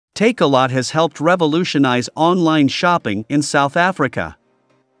Takealot has helped revolutionize online shopping in South Africa.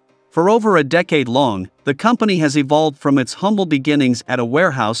 For over a decade long, the company has evolved from its humble beginnings at a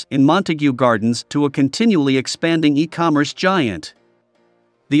warehouse in Montague Gardens to a continually expanding e-commerce giant.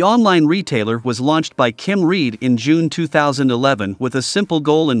 The online retailer was launched by Kim Reid in June 2011 with a simple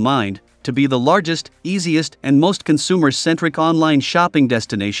goal in mind: to be the largest, easiest, and most consumer-centric online shopping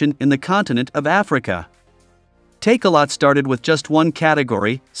destination in the continent of Africa. Takealot started with just one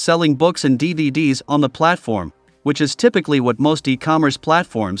category, selling books and DVDs on the platform, which is typically what most e-commerce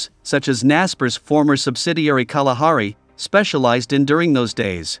platforms, such as Naspers' former subsidiary Kalahari, specialized in during those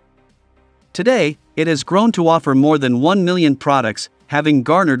days. Today, it has grown to offer more than 1 million products, having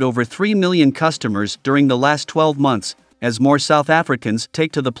garnered over 3 million customers during the last 12 months, as more South Africans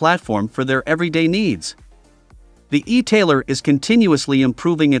take to the platform for their everyday needs. The e-tailer is continuously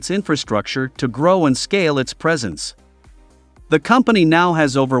improving its infrastructure to grow and scale its presence. The company now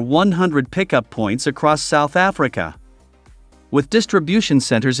has over 100 pickup points across South Africa. With distribution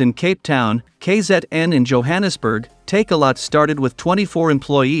centers in Cape Town, KZN, and Johannesburg, Takealot started with 24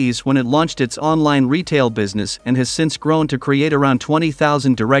 employees when it launched its online retail business and has since grown to create around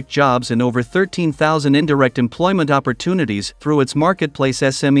 20,000 direct jobs and over 13,000 indirect employment opportunities through its marketplace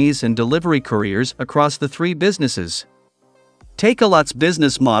SMEs and delivery couriers across the three businesses. Takealot's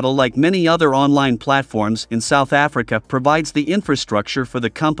business model, like many other online platforms in South Africa, provides the infrastructure for the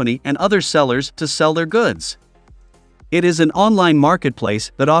company and other sellers to sell their goods. It is an online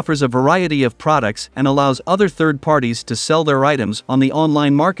marketplace that offers a variety of products and allows other third parties to sell their items on the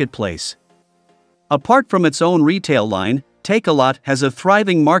online marketplace. Apart from its own retail line, Takealot has a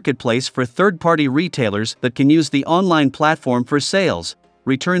thriving marketplace for third-party retailers that can use the online platform for sales,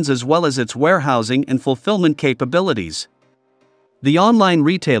 returns, as well as its warehousing and fulfillment capabilities. The online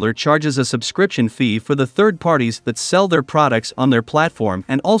retailer charges a subscription fee for the third parties that sell their products on their platform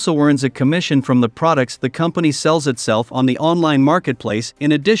and also earns a commission from the products the company sells itself on the online marketplace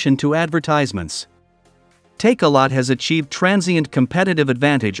in addition to advertisements. Takealot has achieved transient competitive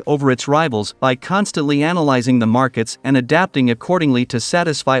advantage over its rivals by constantly analyzing the markets and adapting accordingly to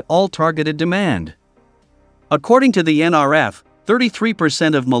satisfy all targeted demand. According to the NRF,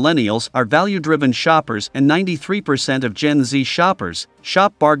 33% of millennials are value-driven shoppers and 93% of Gen Z shoppers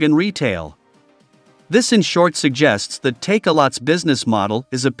shop bargain retail. This in short suggests that Takealot's business model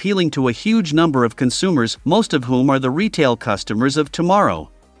is appealing to a huge number of consumers, most of whom are the retail customers of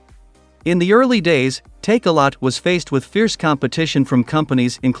tomorrow. In the early days, Takealot was faced with fierce competition from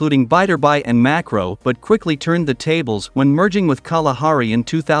companies including Biterbuy and Macro, but quickly turned the tables when merging with Kalahari in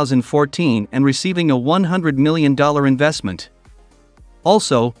 2014 and receiving a $100 million investment.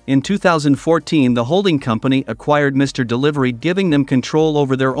 Also, in 2014 the holding company acquired Mr. Delivery, giving them control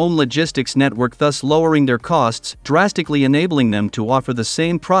over their own logistics network, thus lowering their costs, drastically enabling them to offer the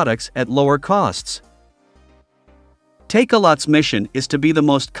same products at lower costs. Takealot's mission is to be the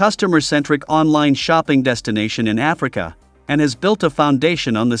most customer-centric online shopping destination in Africa, and has built a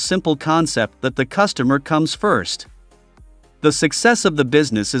foundation on the simple concept that the customer comes first. The success of the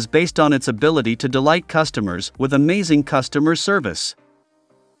business is based on its ability to delight customers with amazing customer service.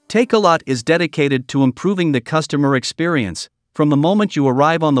 Takealot is dedicated to improving the customer experience, from the moment you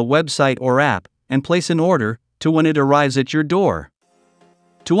arrive on the website or app and place an order, to when it arrives at your door.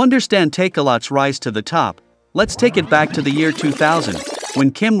 To understand Takealot's rise to the top, let's take it back to the year 2000,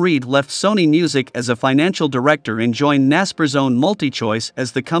 when Kim Reid left Sony Music as a financial director and joined Naspers' own MultiChoice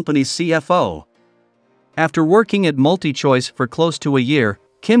as the company's CFO. After working at MultiChoice for close to a year,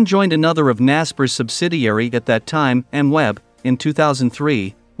 Kim joined another of Naspers' subsidiary at that time, MWeb, in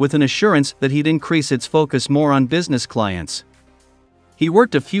 2003, with an assurance that he'd increase its focus more on business clients. He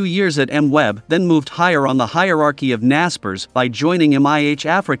worked a few years at MWeb, then moved higher on the hierarchy of Naspers by joining MIH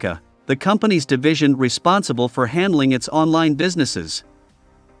Africa, the company's division responsible for handling its online businesses.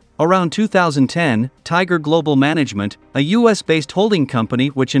 Around 2010, Tiger Global Management, a US-based holding company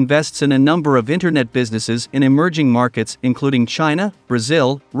which invests in a number of internet businesses in emerging markets including China,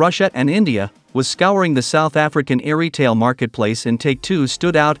 Brazil, Russia, and India, was scouring the South African e-retail marketplace, and Take-Two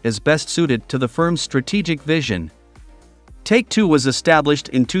stood out as best suited to the firm's strategic vision. Take-Two was established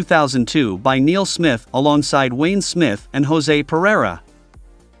in 2002 by Neil Smith alongside Wayne Smith and Jose Pereira.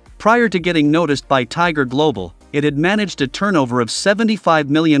 Prior to getting noticed by Tiger Global, it had managed a turnover of 75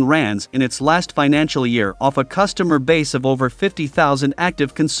 million rands in its last financial year off a customer base of over 50,000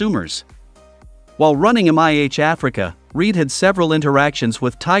 active consumers. While running MIH Africa, Reid had several interactions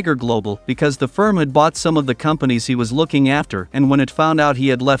with Tiger Global because the firm had bought some of the companies he was looking after, and when it found out he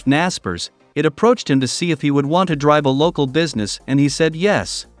had left Naspers, it approached him to see if he would want to drive a local business, and he said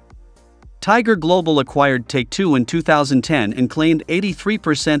yes. Tiger Global acquired Take-Two in 2010 and claimed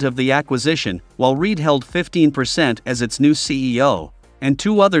 83% of the acquisition, while Reed held 15% as its new CEO, and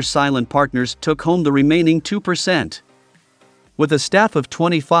two other silent partners took home the remaining 2%. With a staff of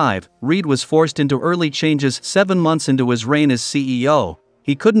 25, Reed was forced into early changes 7 months into his reign as CEO.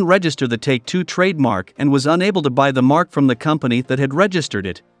 He couldn't register the Take-Two trademark and was unable to buy the mark from the company that had registered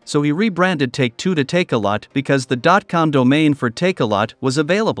it, so he rebranded Take-Two to Takealot because the .com domain for Takealot was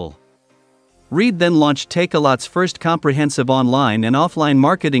available. Reed then launched Takealot's first comprehensive online and offline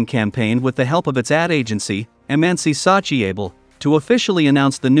marketing campaign with the help of its ad agency, rise&success, to officially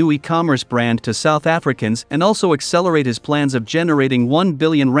announce the new e-commerce brand to South Africans and also accelerate his plans of generating 1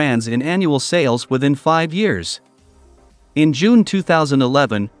 billion rands in annual sales within 5 years. In June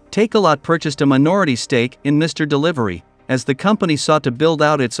 2011, Takealot purchased a minority stake in Mr. Delivery, as the company sought to build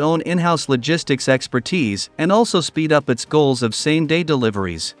out its own in-house logistics expertise and also speed up its goals of same-day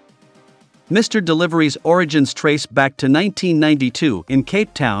deliveries. Mr. Delivery's origins trace back to 1992 in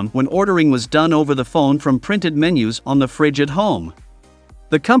Cape Town when ordering was done over the phone from printed menus on the fridge at home.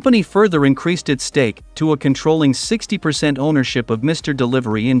 The company further increased its stake to a controlling 60% ownership of Mr.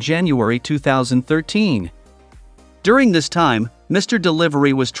 Delivery in January 2013. During this time, Mr.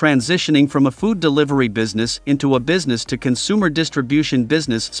 Delivery was transitioning from a food delivery business into a business-to-consumer distribution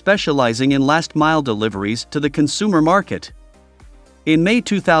business specializing in last-mile deliveries to the consumer market. In May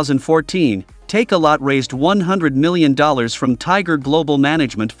 2014, Takealot raised $100 million from Tiger Global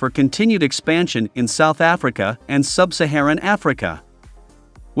Management for continued expansion in South Africa and Sub-Saharan Africa.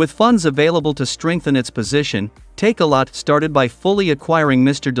 With funds available to strengthen its position, Takealot started by fully acquiring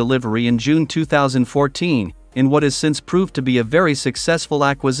Mr. Delivery in June 2014, in what has since proved to be a very successful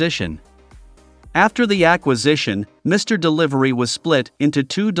acquisition. After the acquisition, Mr. Delivery was split into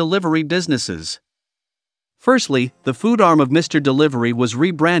two delivery businesses. Firstly, the food arm of Mr. Delivery was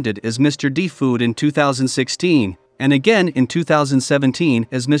rebranded as Mr. D Food in 2016, and again in 2017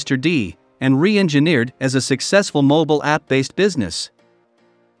 as Mr. D, and re-engineered as a successful mobile app-based business.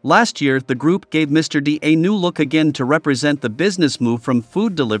 Last year, the group gave Mr. D a new look again to represent the business move from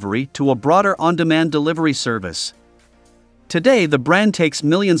food delivery to a broader on-demand delivery service. Today, the brand takes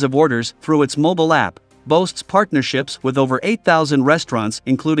millions of orders through its mobile app, boasts partnerships with over 8,000 restaurants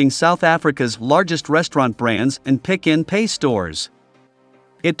including South Africa's largest restaurant brands and pick-and-pay stores.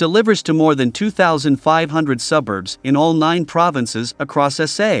 It delivers to more than 2,500 suburbs in all 9 provinces across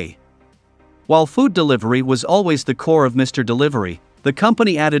SA. While food delivery was always the core of Mr. Delivery, the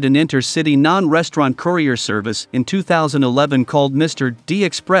company added an intercity non-restaurant courier service in 2011 called Mr. D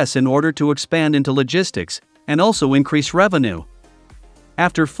Express in order to expand into logistics and also increase revenue.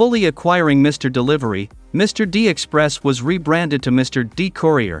 After fully acquiring Mr. Delivery, Mr. D Express was rebranded to Mr. D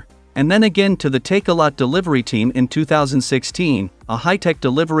Courier, and then again to the Takealot delivery team in 2016, a high-tech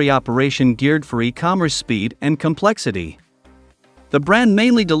delivery operation geared for e-commerce speed and complexity. The brand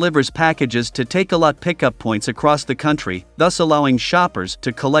mainly delivers packages to Takealot pickup points across the country, thus allowing shoppers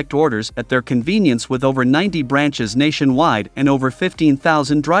to collect orders at their convenience with over 90 branches nationwide and over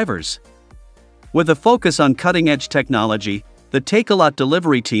 15,000 drivers. With a focus on cutting-edge technology, the Takealot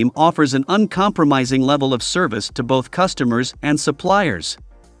delivery team offers an uncompromising level of service to both customers and suppliers.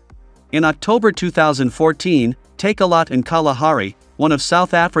 In October 2014, Takealot in Kalahari, one of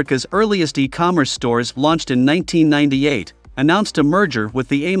South Africa's earliest e-commerce stores launched in 1998, announced a merger with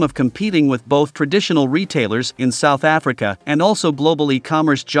the aim of competing with both traditional retailers in South Africa and also global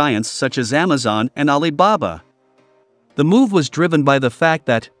e-commerce giants such as Amazon and Alibaba. The move was driven by the fact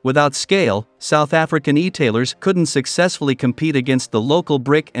that, without scale, South African e-tailers couldn't successfully compete against the local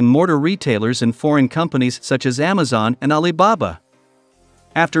brick-and-mortar retailers and foreign companies such as Amazon and Alibaba.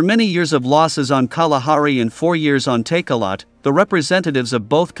 After many years of losses on Kalahari and 4 years on Takealot, the representatives of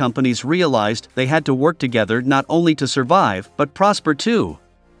both companies realized they had to work together not only to survive but prosper too.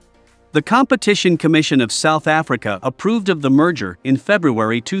 The Competition Commission of South Africa approved of the merger in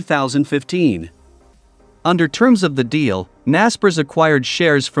February 2015. Under terms of the deal, Naspers acquired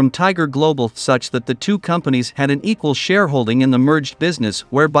shares from Tiger Global such that the two companies had an equal shareholding in the merged business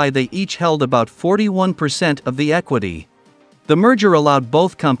whereby they each held about 41% of the equity. The merger allowed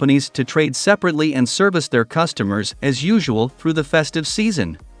both companies to trade separately and service their customers as usual through the festive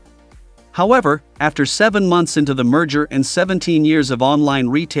season. However, after 7 months into the merger and 17 years of online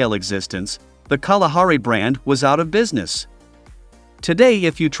retail existence, the Kalahari brand was out of business. Today,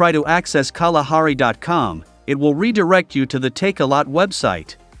 if you try to access Kalahari.com, it will redirect you to the Takealot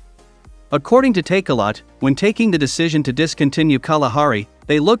website. According to Takealot, when taking the decision to discontinue Kalahari,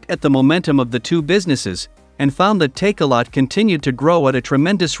 they looked at the momentum of the two businesses and found that Takealot continued to grow at a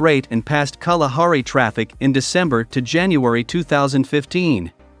tremendous rate and passed Kalahari traffic in December to January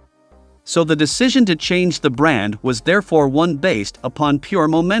 2015. so the decision to change the brand was therefore one based upon pure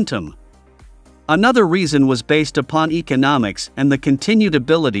momentum. Another reason was based upon economics and the continued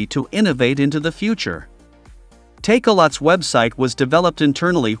ability to innovate into the future. Takealot's website was developed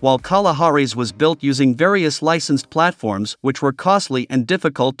internally while Kalahari's was built using various licensed platforms which were costly and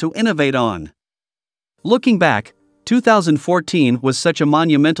difficult to innovate on. Looking back, 2014 was such a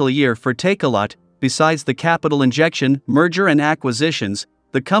monumental year for Takealot. Besides the capital injection, merger and acquisitions,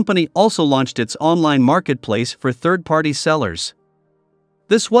 the company also launched its online marketplace for third-party sellers.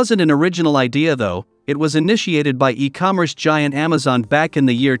 This wasn't an original idea though. It was initiated by e-commerce giant Amazon back in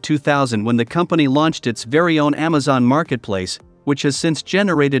the year 2000 when the company launched its very own Amazon marketplace, which has since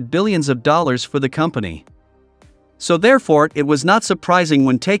generated billions of dollars for the company. So therefore, it was not surprising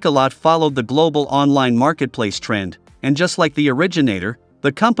when Takealot followed the global online marketplace trend, and just like the originator,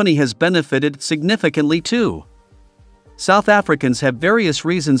 the company has benefited significantly too. South Africans have various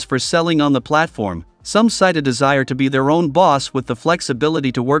reasons for selling on the platform. Some cite a desire to be their own boss with the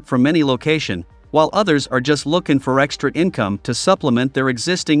flexibility to work from any location, while others are just looking for extra income to supplement their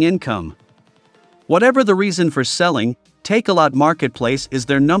existing income. Whatever the reason for selling, Takealot Marketplace is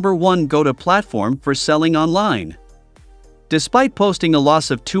their #1 go-to platform for selling online. Despite posting a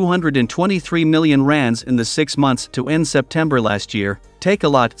loss of 223 million rands in the 6 months to end September last year,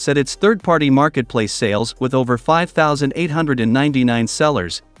 Takealot said its third-party marketplace sales with over 5,899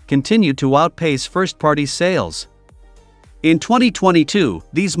 sellers continued to outpace first-party sales. In 2022,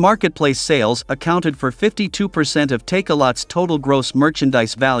 these marketplace sales accounted for 52% of Takealot's total gross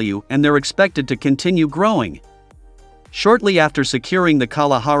merchandise value and they're expected to continue growing. Shortly after securing the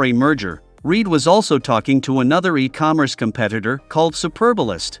Kalahari merger, Reed was also talking to another e-commerce competitor called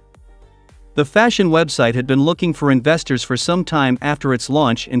Superbalist. The fashion website had been looking for investors for some time after its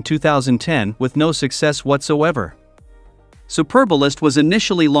launch in 2010 with no success whatsoever. Superbalist was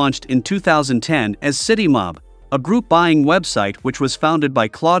initially launched in 2010 as CityMob, a group buying website which was founded by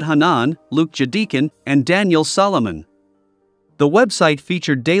Claude Hanan, Luke Jadikin, and Daniel Solomon. The website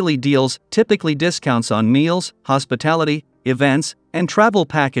featured daily deals, typically discounts on meals, hospitality, events, and travel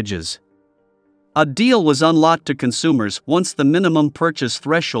packages. A deal was unlocked to consumers once the minimum purchase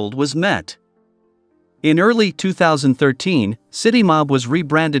threshold was met. In early 2013, CityMob was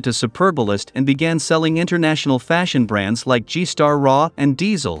rebranded to Superbalist and began selling international fashion brands like G-Star Raw and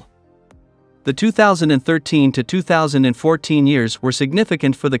Diesel. The 2013 to 2014 years were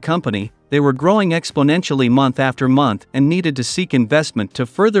significant for the company. They were growing exponentially month after month and needed to seek investment to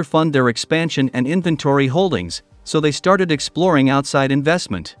further fund their expansion and inventory holdings, so they started exploring outside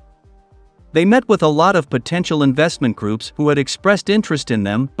investment. They met with a lot of potential investment groups who had expressed interest in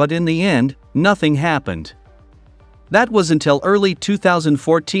them, but in the end, nothing happened. That was until early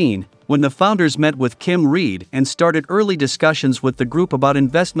 2014, when the founders met with Kim Reed and started early discussions with the group about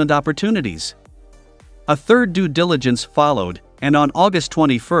investment opportunities. A third due diligence followed, and on August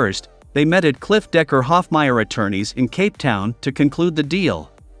 21, they met at Cliff Decker Hoffmeyer Attorneys in Cape Town to conclude the deal.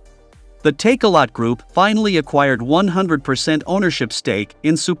 The Takealot Group finally acquired 100% ownership stake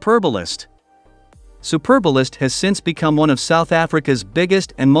in Superbalist. Superbalist has since become one of South Africa's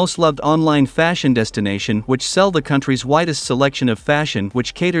biggest and most loved online fashion destination, which sell the country's widest selection of fashion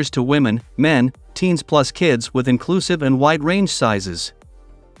which caters to women, men, teens plus kids with inclusive and wide range sizes.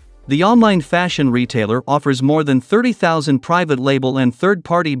 The online fashion retailer offers more than 30,000 private label and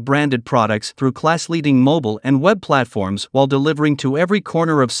third-party branded products through class-leading mobile and web platforms while delivering to every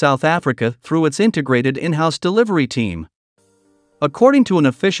corner of South Africa through its integrated in-house delivery team. According to an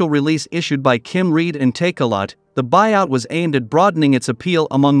official release issued by Kim Reed and Takealot, the buyout was aimed at broadening its appeal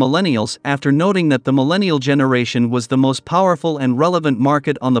among millennials after noting that the millennial generation was the most powerful and relevant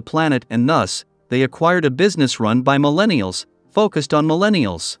market on the planet, and thus, they acquired a business run by millennials, focused on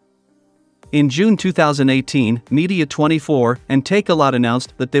millennials. In June 2018, Media24 and Takealot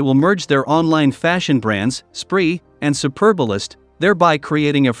announced that they will merge their online fashion brands, Spree and Superbalist, thereby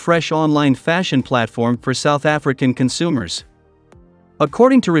creating a fresh online fashion platform for South African consumers.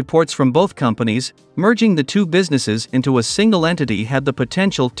 According to reports from both companies, merging the two businesses into a single entity had the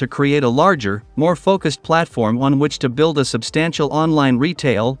potential to create a larger, more focused platform on which to build a substantial online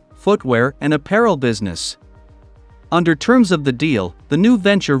retail, footwear, and apparel business. Under terms of the deal, the new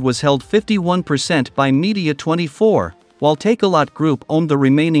venture was held 51% by Media24, while Takealot Group owned the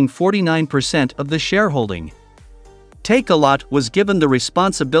remaining 49% of the shareholding. Takealot was given the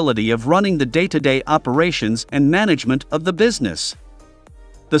responsibility of running the day-to-day operations and management of the business.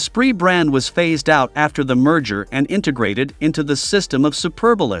 The Spree brand was phased out after the merger and integrated into the system of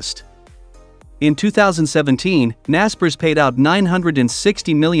Superbalist. In 2017, Naspers paid out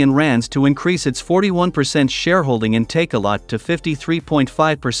 960 million rands to increase its 41% shareholding in Takealot to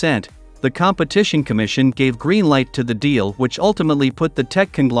 53.5%, the Competition Commission gave green light to the deal, which ultimately put the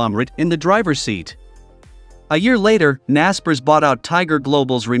tech conglomerate in the driver's seat. A year later, Naspers bought out Tiger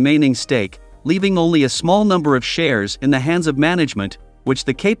Global's remaining stake, leaving only a small number of shares in the hands of management, which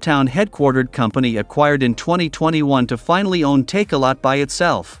the Cape Town headquartered company acquired in 2021 to finally own Takealot by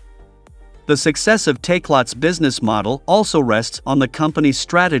itself. The success of Takealot's business model also rests on the company's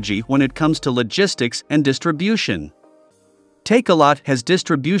strategy when it comes to logistics and distribution. Takealot has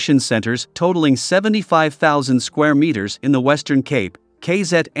distribution centers totaling 75,000 square meters in the Western Cape,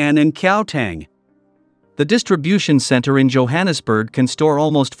 KZN and Gauteng. The distribution center in Johannesburg can store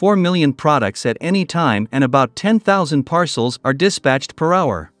almost 4 million products at any time, and about 10,000 parcels are dispatched per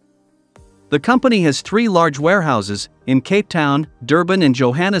hour. The company has 3 large warehouses, in Cape Town, Durban and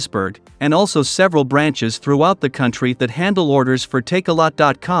Johannesburg, and also several branches throughout the country that handle orders for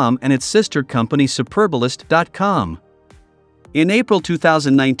Takealot.com and its sister company Superbalist.com. In April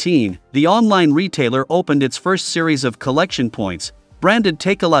 2019, the online retailer opened its first series of collection points, branded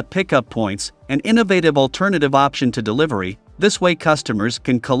Takealot Pickup Points, an innovative alternative option to delivery. This way customers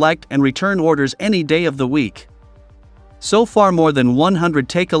can collect and return orders any day of the week. So far, more than 100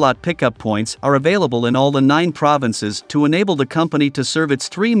 Takealot Pickup Points are available in all the 9 provinces to enable the company to serve its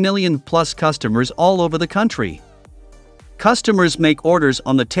 3 million plus customers all over the country. Customers make orders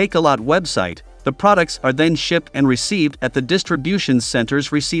on the Takealot website. The products are then shipped and received at the distribution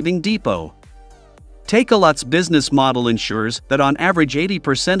center's receiving depot. Takealot's business model ensures that on average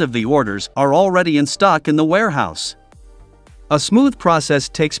 80% of the orders are already in stock in the warehouse. A smooth process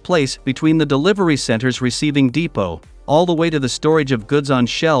takes place between the delivery center's receiving depot, all the way to the storage of goods on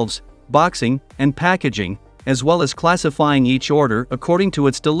shelves, boxing, and packaging, as well as classifying each order according to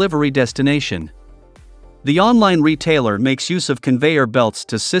its delivery destination. The online retailer makes use of conveyor belts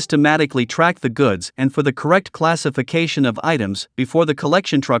to systematically track the goods and for the correct classification of items before the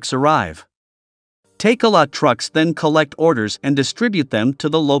collection trucks arrive. Takealot trucks then collect orders and distribute them to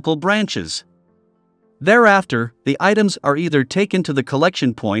the local branches. Thereafter, the items are either taken to the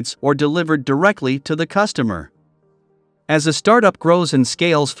collection points or delivered directly to the customer. As a startup grows and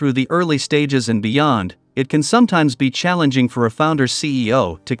scales through the early stages and beyond, it can sometimes be challenging for a founder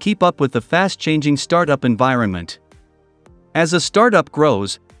CEO to keep up with the fast-changing startup environment. As a startup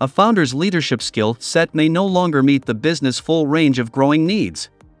grows, a founder's leadership skill set may no longer meet the business' full range of growing needs.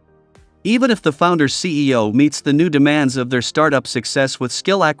 Even if the founder CEO meets the new demands of their startup success with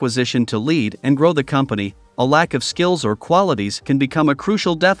skill acquisition to lead and grow the company, a lack of skills or qualities can become a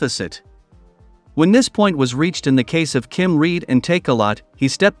crucial deficit. When this point was reached in the case of Kim Reed and Takealot, he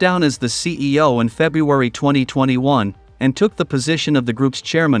stepped down as the CEO in February 2021 and took the position of the group's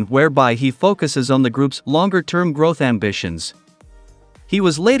chairman, whereby he focuses on the group's longer-term growth ambitions. He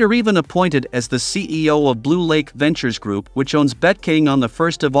was later even appointed as the CEO of Blue Lake Ventures Group, which owns BetKing, on the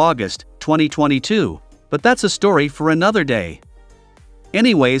 1st of August, 2022, but that's a story for another day.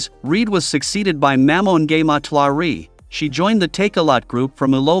 Anyways, Reed was succeeded by Mamongay Motlari. She joined the Takealot group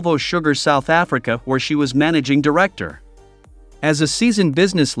from Ilovo Sugar, South Africa, where she was managing director. As a seasoned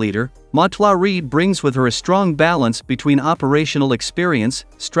business leader, Motlari brings with her a strong balance between operational experience,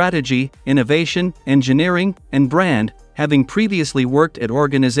 strategy, innovation, engineering, and brand, having previously worked at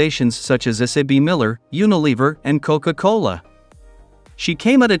organizations such as SAB Miller, Unilever, and Coca-Cola. She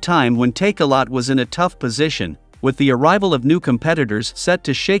came at a time when Takealot was in a tough position, with the arrival of new competitors set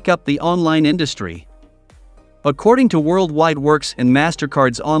to shake up the online industry. According to Worldwide Works and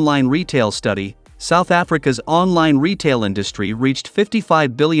MasterCard's online retail study, South Africa's online retail industry reached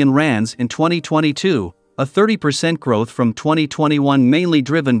 55 billion rands in 2022, a 30% growth from 2021, mainly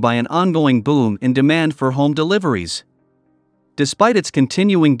driven by an ongoing boom in demand for home deliveries. Despite its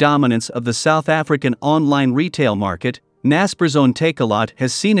continuing dominance of the South African online retail market, Naspers' own Takealot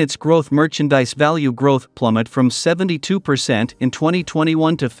has seen its gross merchandise value growth plummet from 72% in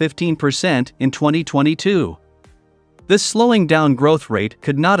 2021 to 15% in 2022. This slowing down growth rate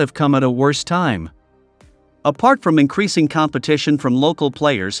could not have come at a worse time. Apart from increasing competition from local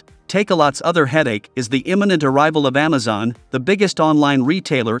players, Takealot's other headache is the imminent arrival of Amazon, the biggest online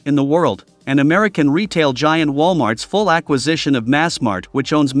retailer in the world, and American retail giant Walmart's full acquisition of Massmart,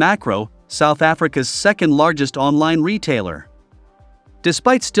 which owns Makro, South Africa's second-largest online retailer.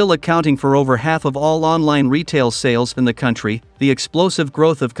 Despite still accounting for over half of all online retail sales in the country, the explosive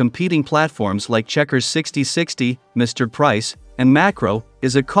growth of competing platforms like Checkers 6060, Mr. Price, and Makro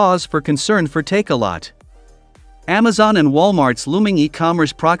is a cause for concern for Takealot. Amazon and Walmart's looming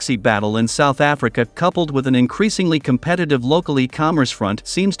e-commerce proxy battle in South Africa, coupled with an increasingly competitive local e-commerce front,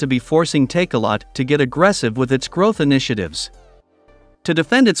 seems to be forcing Takealot to get aggressive with its growth initiatives. To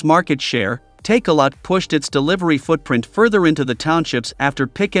defend its market share, Takealot pushed its delivery footprint further into the townships after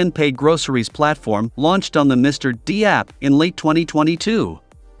Pick n Pay Groceries platform launched on the Mr. D app in late 2022.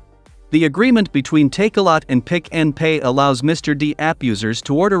 The agreement between Takealot and Pick n Pay allows Mr. D app users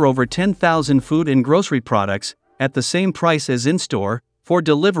to order over 10,000 food and grocery products at the same price as in-store for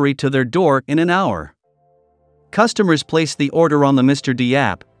delivery to their door in an hour. Customers place the order on the Mr. D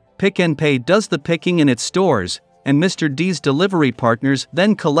app, Pick n Pay does the picking in its stores, and Mr. D's delivery partners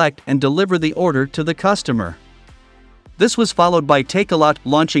then collect and deliver the order to the customer. This was followed by Takealot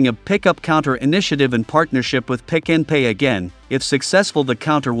launching a pickup counter initiative in partnership with Pick n Pay again. If successful, the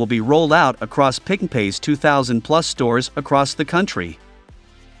counter will be rolled out across Pick n Pay's 2,000+ stores across the country.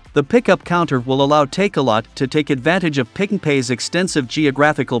 The pickup counter will allow Takealot to take advantage of Pick n Pay's extensive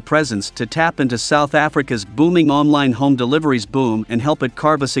geographical presence to tap into South Africa's booming online home deliveries boom and help it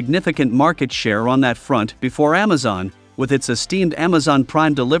carve a significant market share on that front before Amazon, with its esteemed Amazon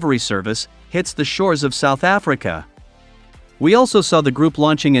Prime delivery service, hits the shores of South Africa. We also saw the group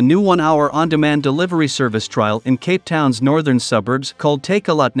launching a new 1-hour on-demand delivery service trial in Cape Town's northern suburbs called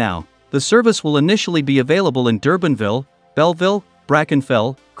Takealot Now. The service will initially be available in Durbanville, Bellville,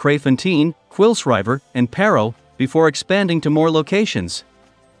 Brackenfell, Kraaifontein, Quilsriver, and Parow, before expanding to more locations.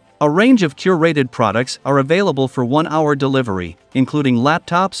 A range of curated products are available for 1-hour delivery, including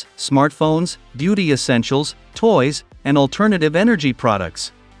laptops, smartphones, beauty essentials, toys, and alternative energy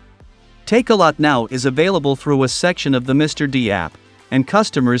products. Takealot Now is available through a section of the Mr. D app, and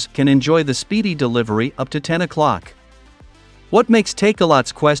customers can enjoy the speedy delivery up to 10 o'clock. What makes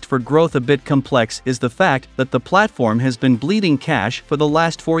Takealot's quest for growth a bit complex is the fact that the platform has been bleeding cash for the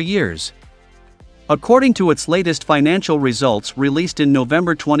last 4 years. According to its latest financial results released in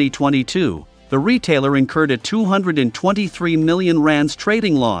November 2022, the retailer incurred a 223 million rands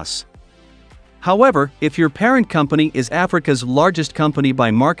trading loss. However, if your parent company is Africa's largest company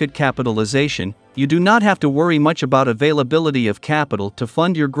by market capitalization, you do not have to worry much about availability of capital to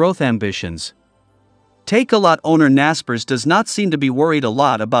fund your growth ambitions. Takealot owner Naspers does not seem to be worried a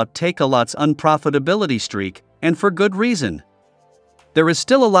lot about Takealot's unprofitability streak, and for good reason. There is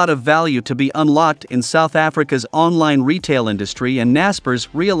still a lot of value to be unlocked in South Africa's online retail industry, and Naspers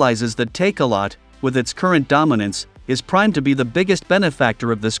realizes that Takealot, with its current dominance, is primed to be the biggest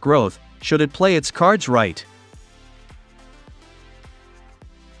benefactor of this growth, should it play its cards right.